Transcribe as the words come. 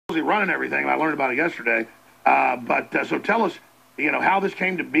running everything. I learned about it yesterday. So tell us, how this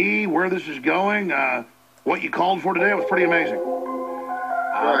came to be, where this is going, what you called for today. It was pretty amazing.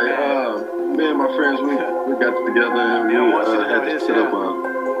 Right. Me and my friends, we got together and we had to set up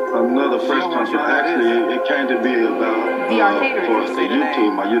another press conference. Actually, it came to be about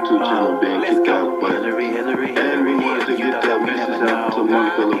my YouTube channel being kicked out, and we wanted to get that message out to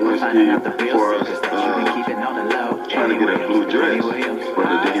Monica Lewinsky for us trying to get a blue dress for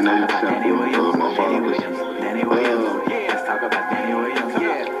the DNA sample of my father's.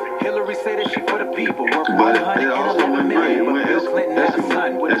 But it also went great. Bill Clinton had a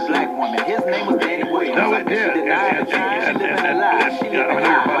son with a black woman. His name was Danney. No, it did. And I know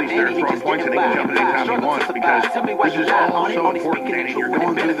your buddy's there throwing points and he can jump in anytime he wants because this is all so important, Danney. You're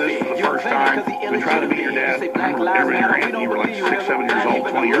going through this for the first time. You've been trying to meet your dad. You were like 6, 7 years old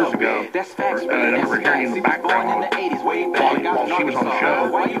 20 years ago. And we're hearing in the background while she was on the show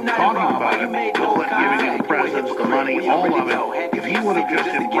talking about it. Bill Clinton giving you the presents, the money, all of it. If he would have just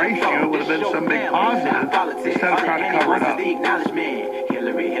embraced you, it would have been some big positive instead of trying to cover it up.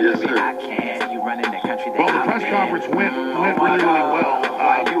 Yes, sir. Well, the press conference went really, really well.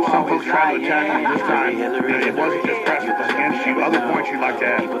 Some folks tried to attack him this time. It wasn't just press, it was against you. Other points you'd like to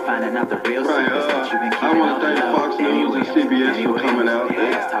add? Right. I want to thank Fox News and CBS for coming out. They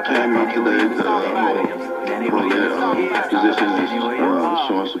came out today to positions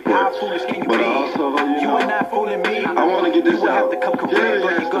showing support. But also, I want to get this out.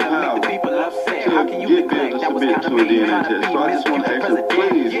 Hillary has the power to get Bill to submit to a DNA test. So I just want to ask you,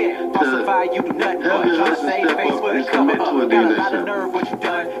 please, to have your husband step up and submit to a DNA sample.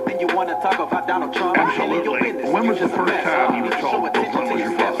 Absolutely. When was the first time you were told Bill Clinton was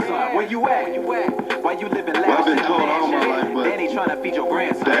your father? Well, I've been told all my life, but the age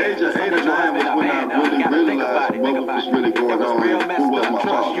of 8 or 9 was when I really realized what was really going on and who was my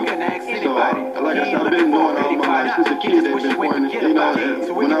father. So, like I said, I've been knowing all my life since a kid. They've been pointing,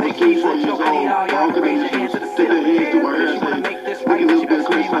 when I was 2, 4 years old, my uncle used to stick their hands to my hair and say, look at this Bill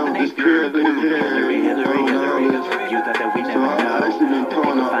Clinton with this curl in his hair. So I've actually been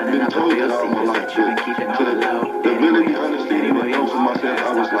told that all my life. To really be understanding and know for myself, I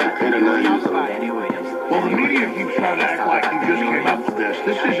was like 8 or 9 years old. Well, the media keeps trying to act like you just came up with this.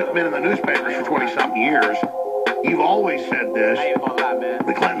 This hasn't been in the newspapers for 20-something years. You've always said this.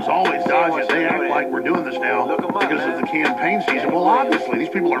 The Clintons always dodge it. They act like we're doing this now because of the campaign season. Well, obviously, these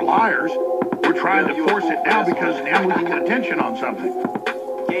people are liars. We're trying to force it now because now we can get attention on something.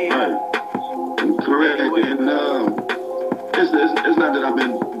 Right. Correct. And it's not that I've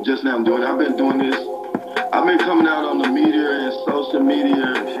been just now doing it. I've been doing this. I've been coming out on the media and social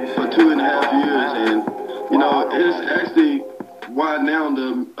media for 2.5 years, and it's actually why now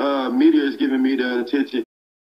the media is giving me the attention.